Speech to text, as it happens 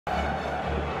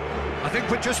think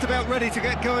we're just about ready to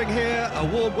get going here. A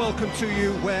warm welcome to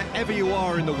you wherever you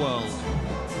are in the world.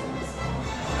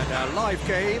 And our live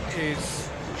game is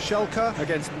Schalke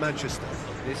against Manchester.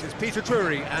 This is Peter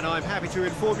Drury, and I'm happy to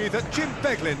inform you that Jim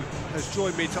Beglin has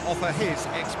joined me to offer his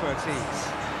expertise.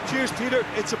 Cheers, Peter.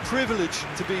 It's a privilege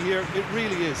to be here. It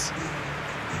really is.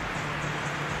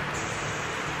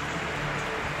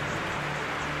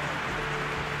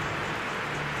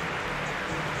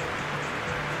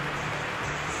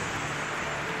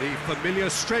 The familiar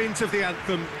strains of the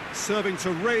anthem serving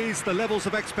to raise the levels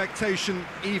of expectation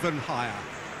even higher.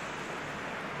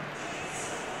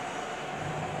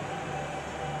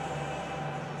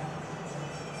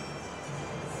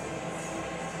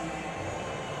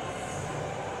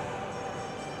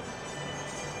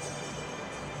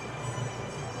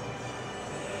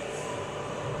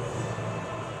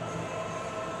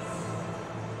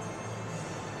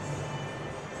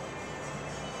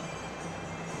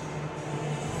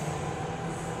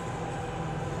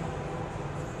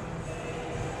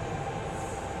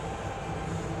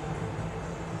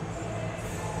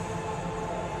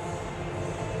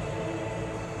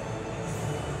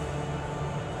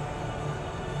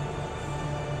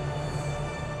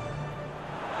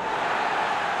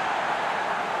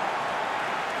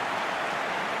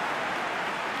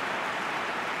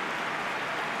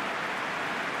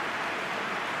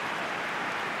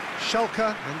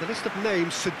 Schalke, and the list of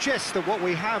names suggests that what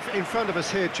we have in front of us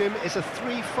here, Jim, is a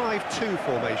 3-5-2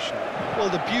 formation. Well,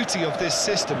 the beauty of this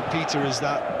system, Peter, is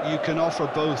that you can offer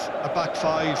both a back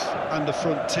five and a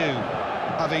front two,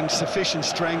 having sufficient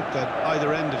strength at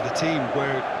either end of the team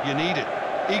where you need it.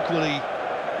 Equally,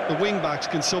 the wing-backs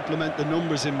can supplement the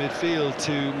numbers in midfield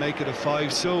to make it a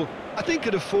five, so I think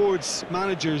it affords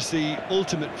managers the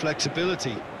ultimate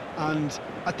flexibility, and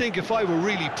I think if I were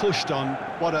really pushed on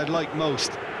what I'd like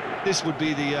most, this would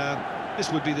be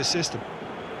the system.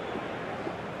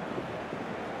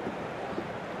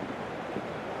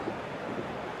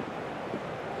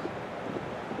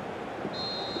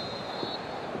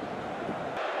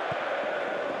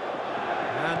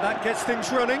 And that gets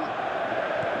things running.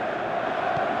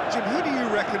 Jim, who do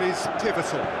you reckon is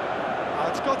pivotal?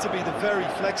 It's got to be the very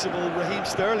flexible Raheem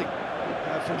Sterling.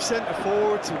 From centre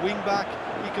forward to wing back,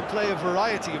 he can play a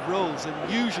variety of roles,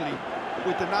 and usually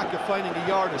with the knack of finding a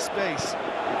yard of space.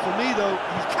 For me, though,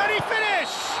 can he finish?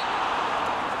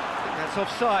 That's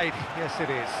offside. Yes,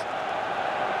 it is.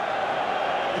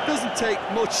 It doesn't take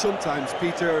much sometimes,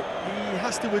 Peter. He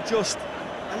has to adjust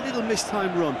a little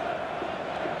mistimed run.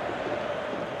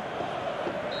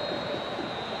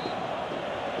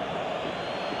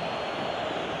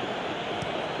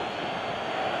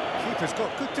 Keeper's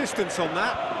got good distance on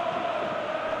that.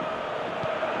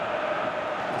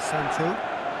 Santo.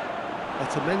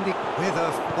 Otamendi with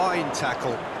a fine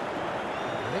tackle.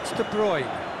 And it's De Bruyne.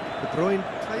 De Bruyne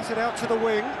plays it out to the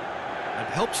wing and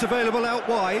helps available out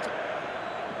wide.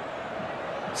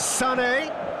 Sané.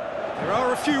 There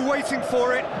are a few waiting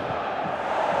for it. You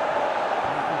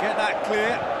can get that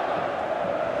clear.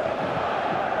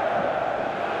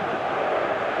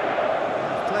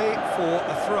 Play for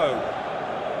a throw.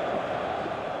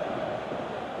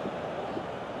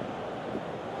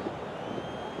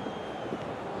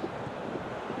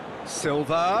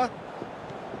 Silva.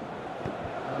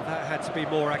 Oh, that had to be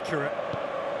more accurate.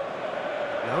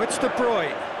 Now it's De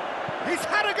Bruyne. He's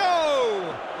had a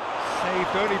go!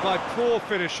 Saved only by poor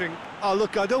finishing. Oh,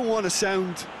 look, I don't want to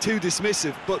sound too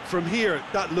dismissive, but from here,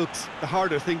 that looked the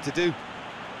harder thing to do.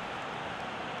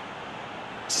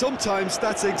 Sometimes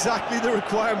that's exactly the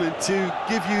requirement to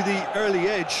give you the early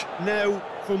edge. Now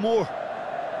for more.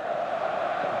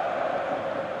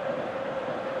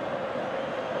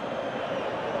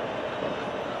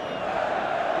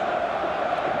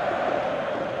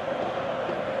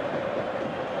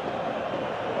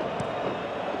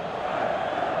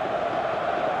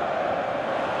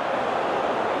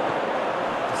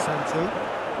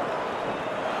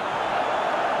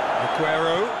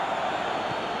 Aguero.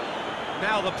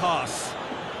 Now the pass.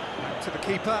 Back to the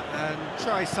keeper and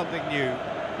try something new.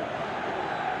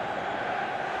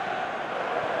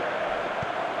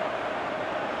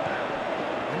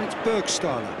 And it's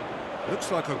Bergstaller.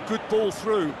 Looks like a good ball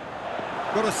through.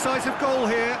 Got a sight of goal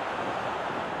here.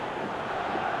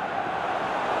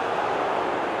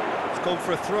 It's gone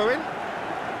for a throw-in.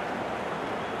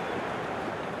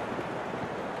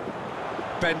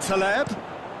 Bentaleb.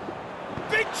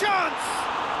 Big chance!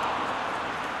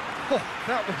 Oh,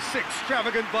 that was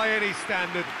extravagant by any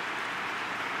standard.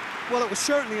 Well, it was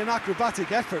certainly an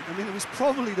acrobatic effort. I mean, it was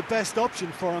probably the best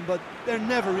option for him, but they're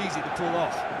never easy to pull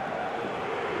off.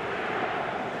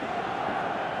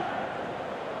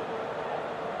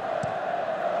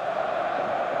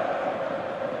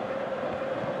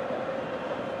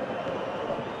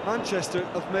 Manchester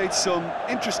have made some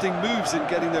interesting moves in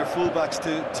getting their fullbacks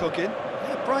to tuck in.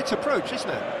 Yeah, bright approach, isn't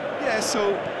it? Yeah,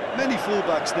 so many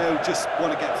fullbacks now just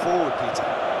want to get forward, Peter.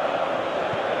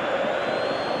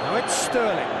 Now it's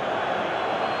Sterling.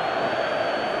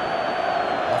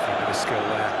 Lovely bit of skill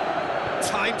there.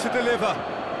 Time to deliver.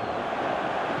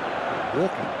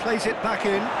 Walker plays it back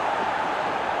in.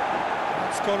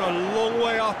 It's gone a long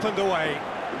way up and away.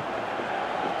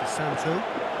 DeSanto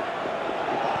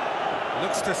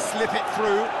looks to slip it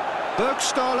through.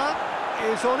 Bergstaller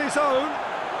is on his own.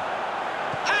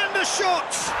 And the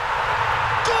shot!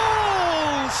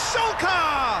 Goal!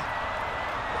 Schalke!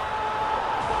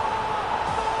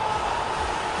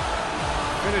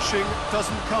 Finishing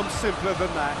doesn't come simpler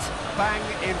than that. Bang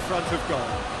in front of goal.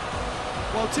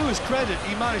 Well, to his credit,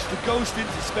 he managed to ghost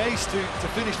into space to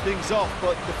finish things off,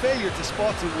 but the failure to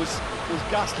spot him was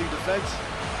ghastly defence.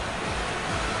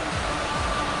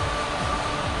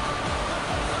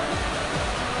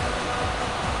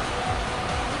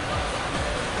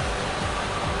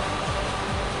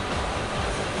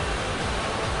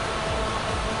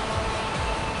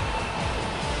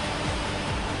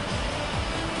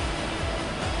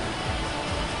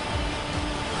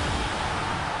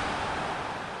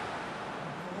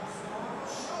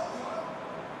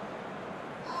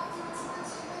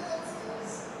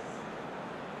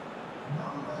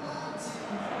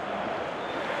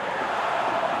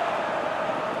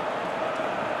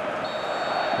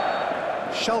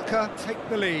 Schalke take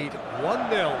the lead,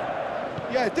 1-0.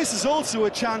 Yeah, this is also a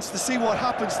chance to see what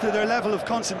happens to their level of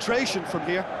concentration from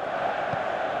here.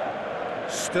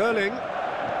 Sterling.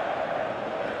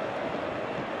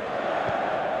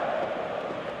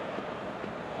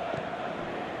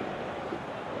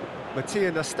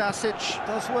 Matija Nastasic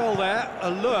does well there,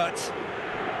 alert.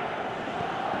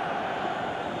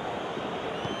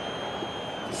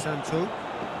 DeSanto.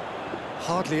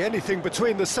 Hardly anything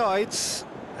between the sides.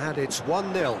 And it's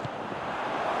 1-0. And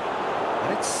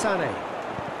it's Sané.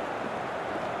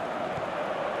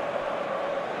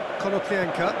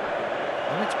 Konoplyanka.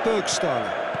 And it's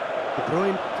Bergstaller. De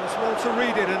Bruyne does well to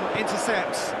read it and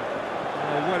intercepts.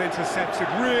 Oh, well intercepted,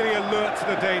 really alert to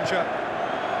the danger.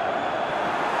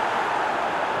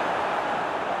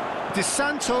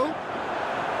 DeSanto.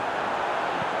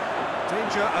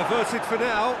 Danger averted for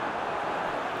now.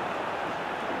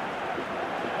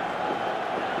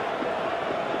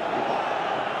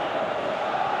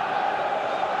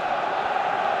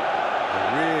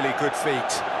 Good feet.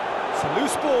 It's a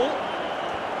loose ball,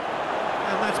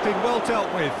 and that's been well dealt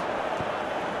with.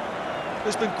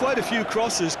 There's been quite a few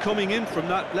crosses coming in from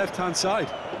that left-hand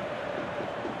side.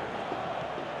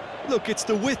 Look, it's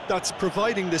the width that's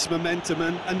providing this momentum,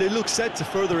 and they look set to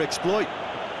further exploit.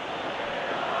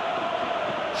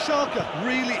 Schalke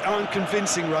really aren't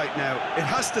convincing right now. It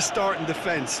has to start in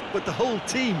defence, but the whole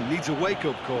team needs a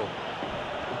wake-up call.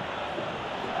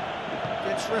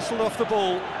 Gets wrestled off the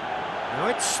ball. Now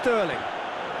it's Sterling.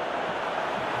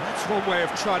 That's one way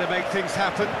of trying to make things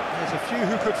happen. There's a few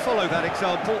who could follow that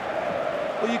example.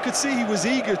 Well, you could see he was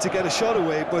eager to get a shot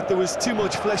away, but there was too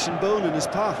much flesh and bone in his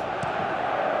path.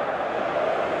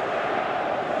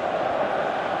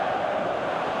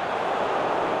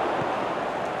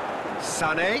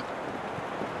 Sané.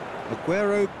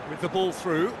 Aguero with the ball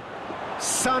through.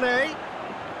 Sané.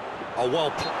 Oh,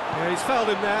 well, yeah, he's fouled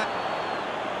him there.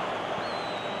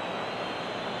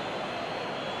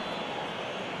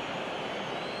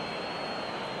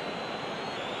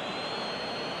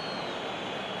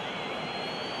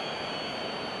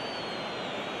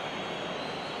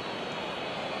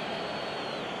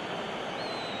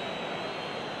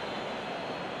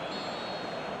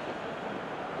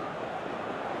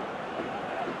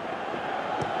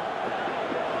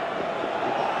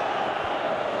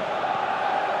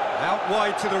 Out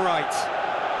wide to the right.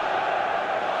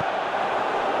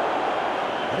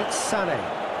 And it's Sané.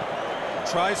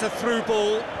 Tries a through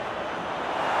ball.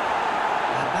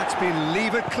 And that's been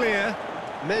levered clear.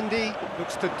 Mendy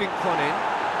looks to dink one in.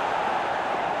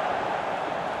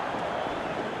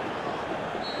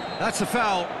 That's a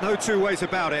foul, no two ways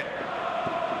about it.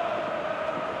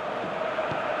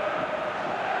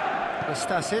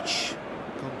 Nastasic,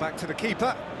 gone back to the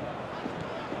keeper.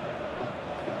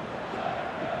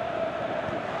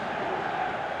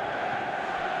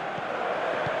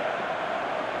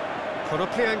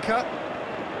 Konoplyanka.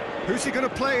 Who's he going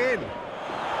to play in?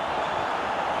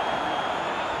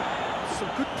 Some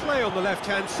good play on the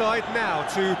left-hand side now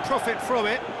to profit from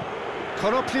it.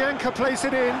 Konoplyanka plays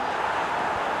it in.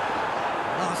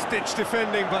 Last-ditch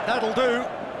defending, but that'll do.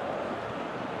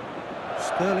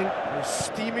 Sterling is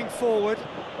steaming forward.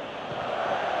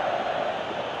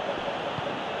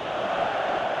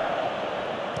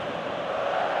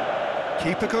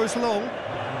 Keeper goes long.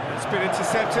 It's been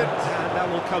intercepted, and that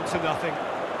will come to nothing.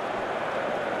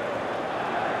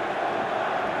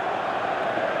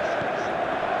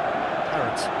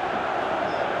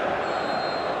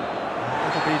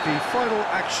 That'll be the final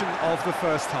action of the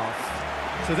first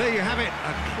half. So there you have it,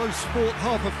 a close-fought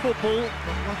half of football,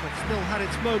 but one that still had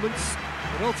its moments,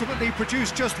 but ultimately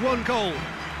produced just one goal.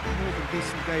 A more than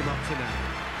decent game up to now.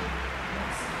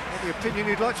 Any opinion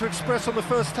you'd like to express on the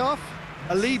first half?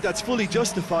 A lead that's fully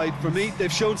justified for me.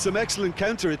 They've shown some excellent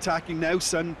counter-attacking now,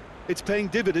 and it's paying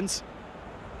dividends.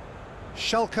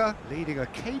 Schalke leading a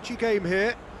cagey game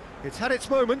here. It's had its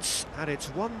moments, and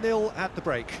it's 1-0 at the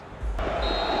break. And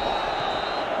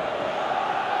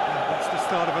that's the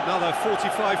start of another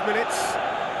 45 minutes.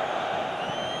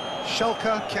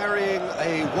 Schalke carrying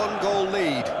a one-goal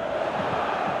lead.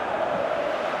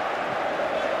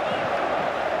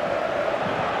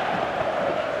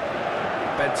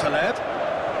 Bentaleb.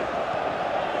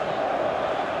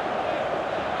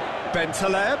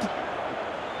 Bentaleb.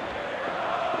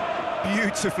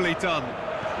 Beautifully done.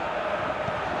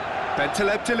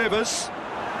 Bentaleb delivers.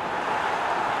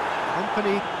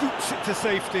 Company boots it to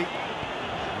safety.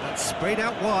 That's sprayed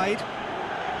out wide.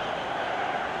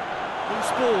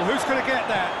 Loose ball, who's going to get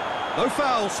that? No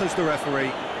foul, says the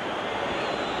referee.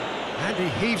 And he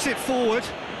heaves it forward.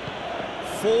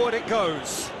 Forward it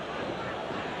goes.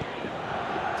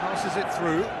 Passes it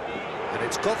through, and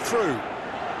it's got through.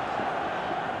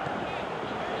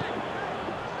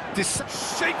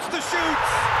 Shapes the shoot!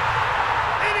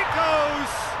 In it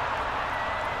goes!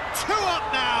 2 up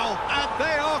now, and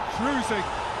they are cruising.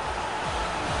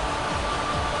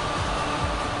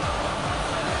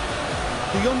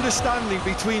 The understanding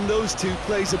between those two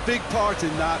plays a big part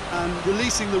in that, and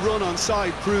releasing the run on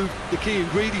side proved the key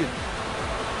ingredient.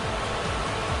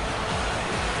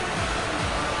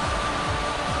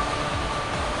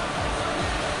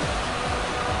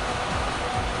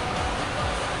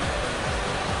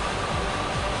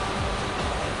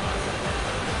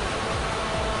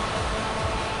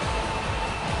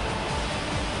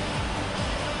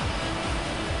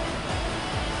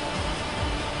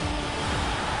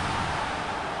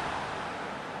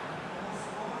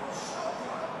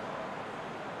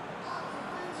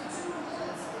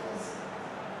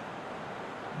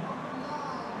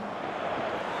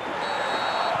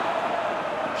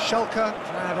 Schalke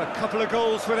have a couple of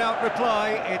goals without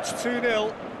reply. It's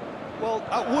 2-0. Well,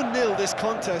 at 1-0 this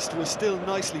contest was still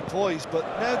nicely poised, but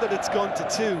now that it's gone to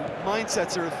 2,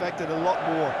 mindsets are affected a lot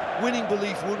more. Winning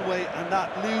belief one way and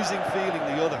that losing feeling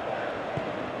the other.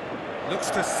 Looks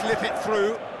to slip it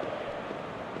through.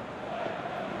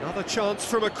 Another chance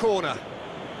from a corner.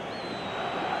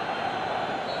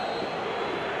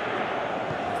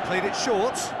 They've played it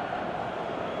short.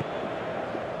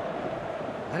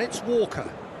 And it's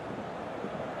Walker.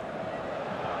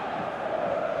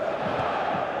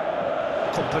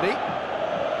 Company.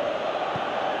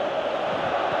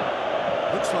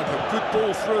 Looks like a good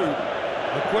ball through.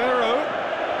 Aguero.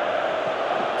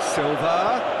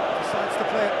 Silva decides to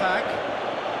play it back.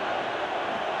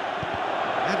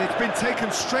 And it's been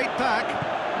taken straight back.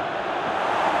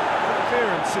 Good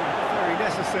clearance and very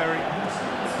necessary.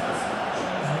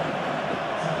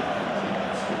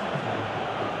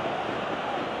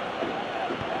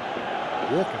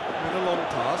 Walker with a long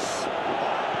pass.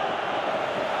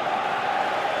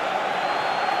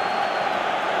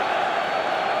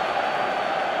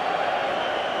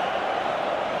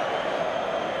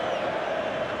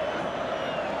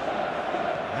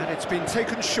 And it's been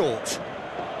taken short.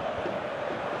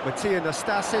 Matija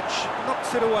Nastasic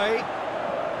knocks it away.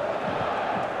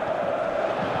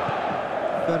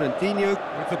 Fernandinho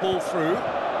with the ball through.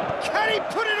 Can he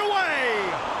put it away?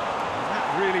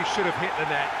 That really should have hit the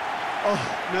net. Oh,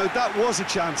 no, that was a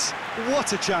chance.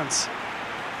 What a chance.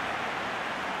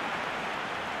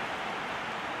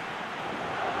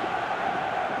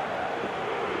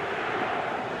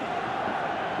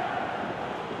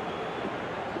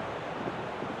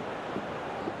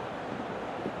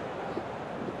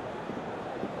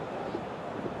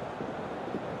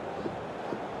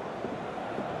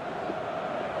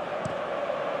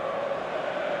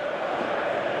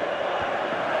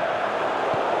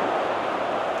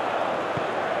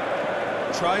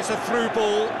 Tries a through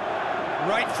ball,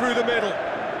 right through the middle.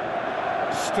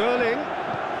 Sterling,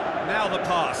 now the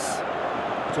pass.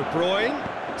 De Bruyne,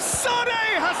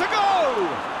 Sané has a go!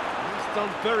 He's done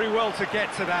very well to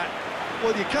get to that.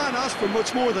 Well, you can't ask for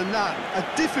much more than that.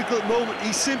 A difficult moment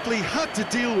he simply had to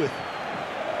deal with.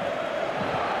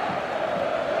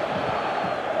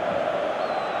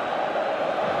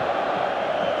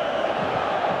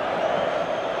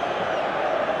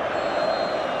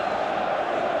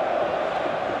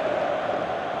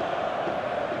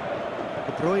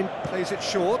 Plays it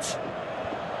short.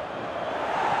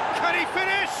 Can he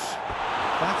finish?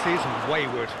 That is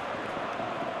wayward.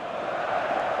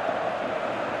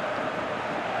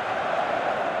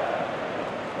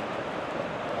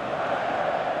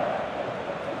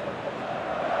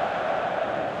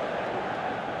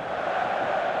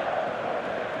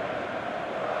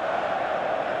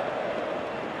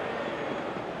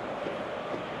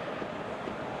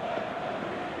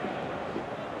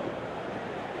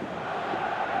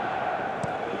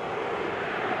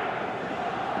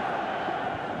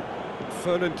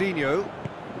 Fernandinho.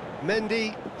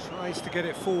 Mendy tries to get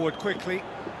it forward quickly.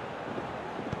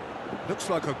 Looks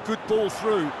like a good ball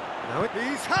through. Now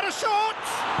he's had a shot!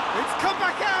 It's come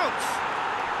back out!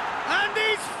 And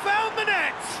he's found the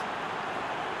net!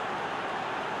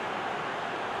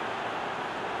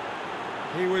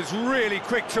 He was really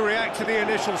quick to react to the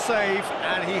initial save,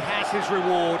 and he has his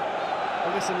reward.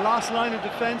 Well, listen, last line of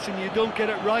defence and you don't get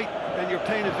it right, then you're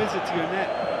paying a visit to your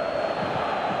net.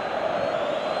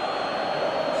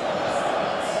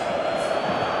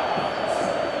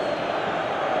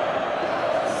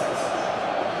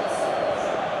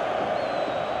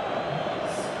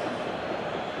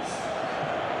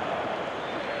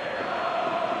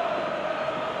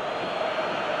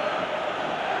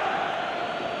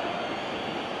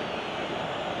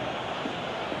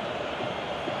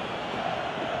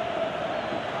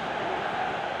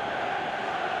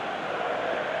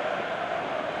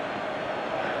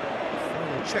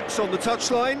 Checks on the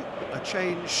touchline, a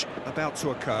change about to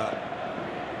occur.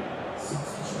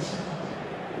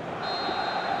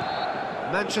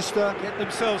 Manchester get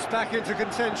themselves back into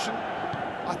contention.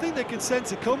 I think they can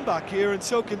sense a comeback here, and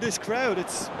so can this crowd.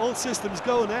 It's all systems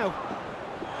go now.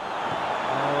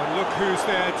 Oh, and look who's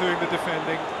there doing the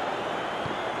defending.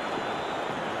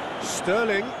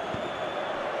 Sterling.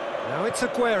 Now it's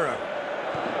Aguero.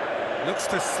 Looks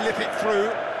to slip it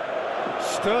through.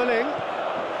 Sterling.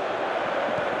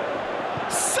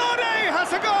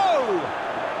 Has a go!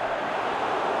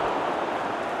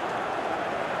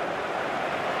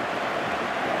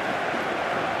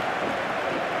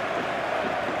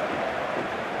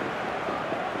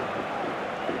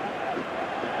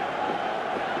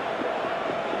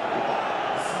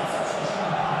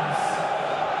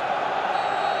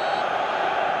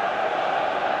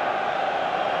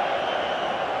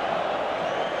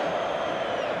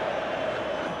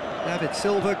 David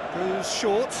Silva goes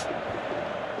short.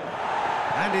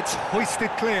 And it's hoisted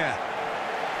clear.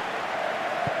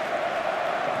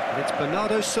 And it's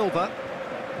Bernardo Silva.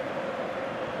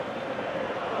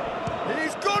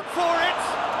 He's gone for it!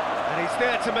 And he's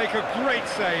there to make a great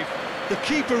save. The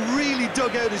keeper really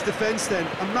dug out his defence then.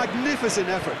 A magnificent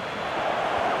effort.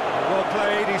 Well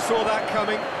played, he saw that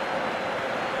coming.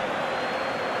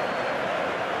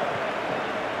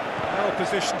 Well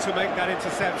positioned to make that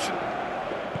interception.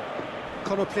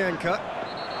 Konoplyanka.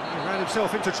 He ran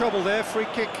himself into trouble there, free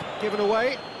kick given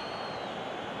away.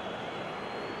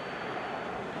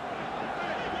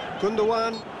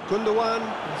 Gundogan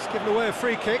has given away a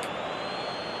free kick.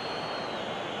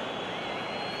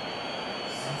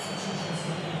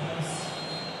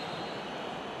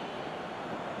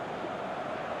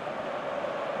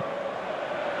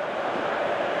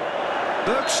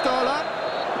 Bergstaller.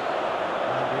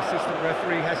 And the assistant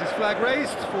referee has his flag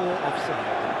raised for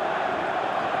offside.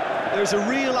 There's a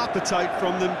real appetite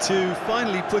from them to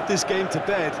finally put this game to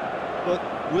bed, but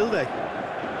will they?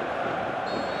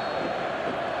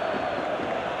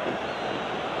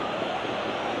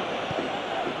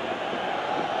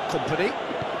 Company.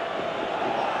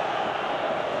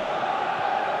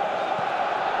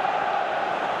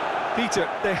 Peter,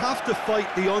 they have to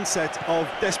fight the onset of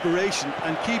desperation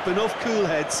and keep enough cool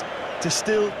heads to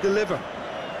still deliver.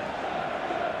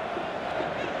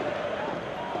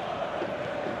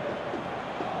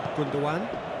 Gundogan.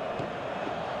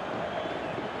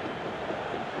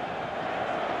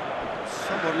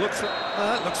 Someone looks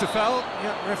a foul.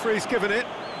 Yeah, referee's given it.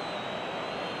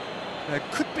 There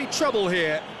could be trouble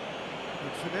here.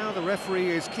 But for now, the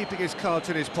referee is keeping his cards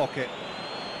in his pocket.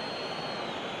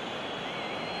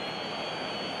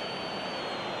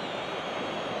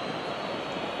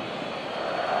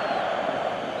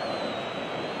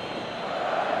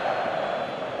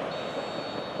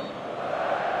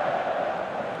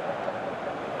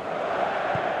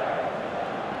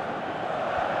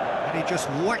 And he just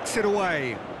whacks it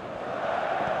away.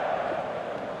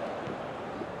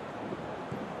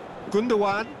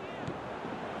 Gundogan.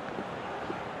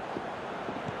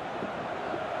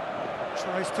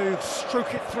 Tries to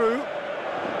stroke it through.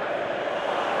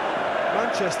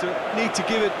 Manchester need to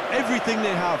give it everything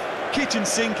they have, kitchen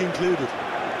sink included.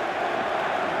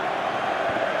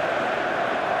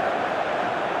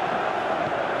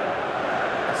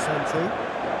 Santo.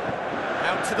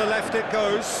 Out to the left it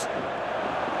goes.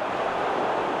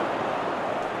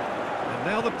 And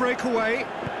now the breakaway.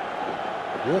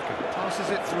 Walker passes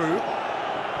it through.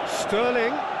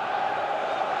 Sterling.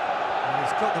 And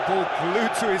he's got the ball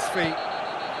glued to his feet.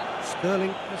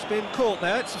 Sterling has been caught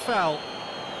there, it's a foul.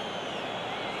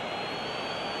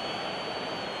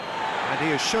 And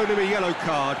he has shown him a yellow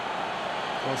card.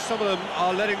 Well, some of them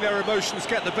are letting their emotions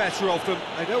get the better of them.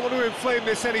 They don't want to inflame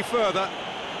this any further.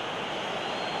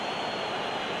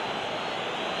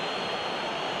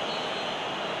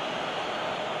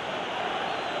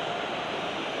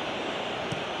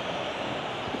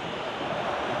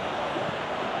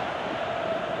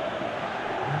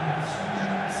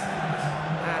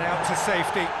 And out to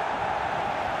safety.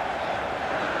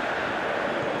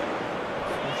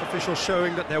 Official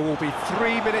showing that there will be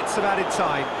 3 minutes of added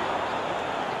time.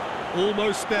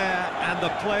 Almost there, and the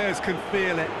players can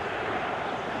feel it.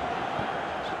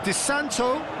 Di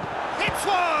Santo hits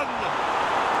one!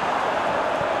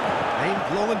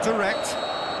 Aimed long and direct.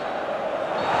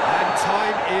 And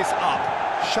time is up.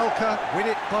 Schalke win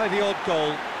it by the odd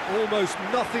goal. Almost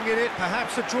nothing in it.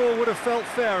 Perhaps a draw would have felt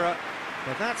fairer.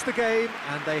 But that's the game,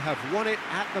 and they have won it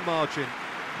at the margin.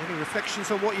 Any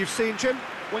reflections on what you've seen, Jim?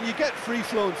 When you get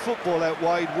free-flowing football out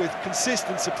wide with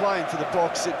consistent supply into the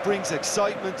box, it brings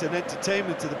excitement and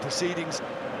entertainment to the proceedings.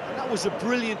 And that was a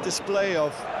brilliant display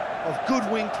of good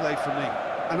wing play for me.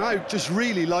 And I just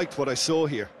really liked what I saw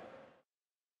here.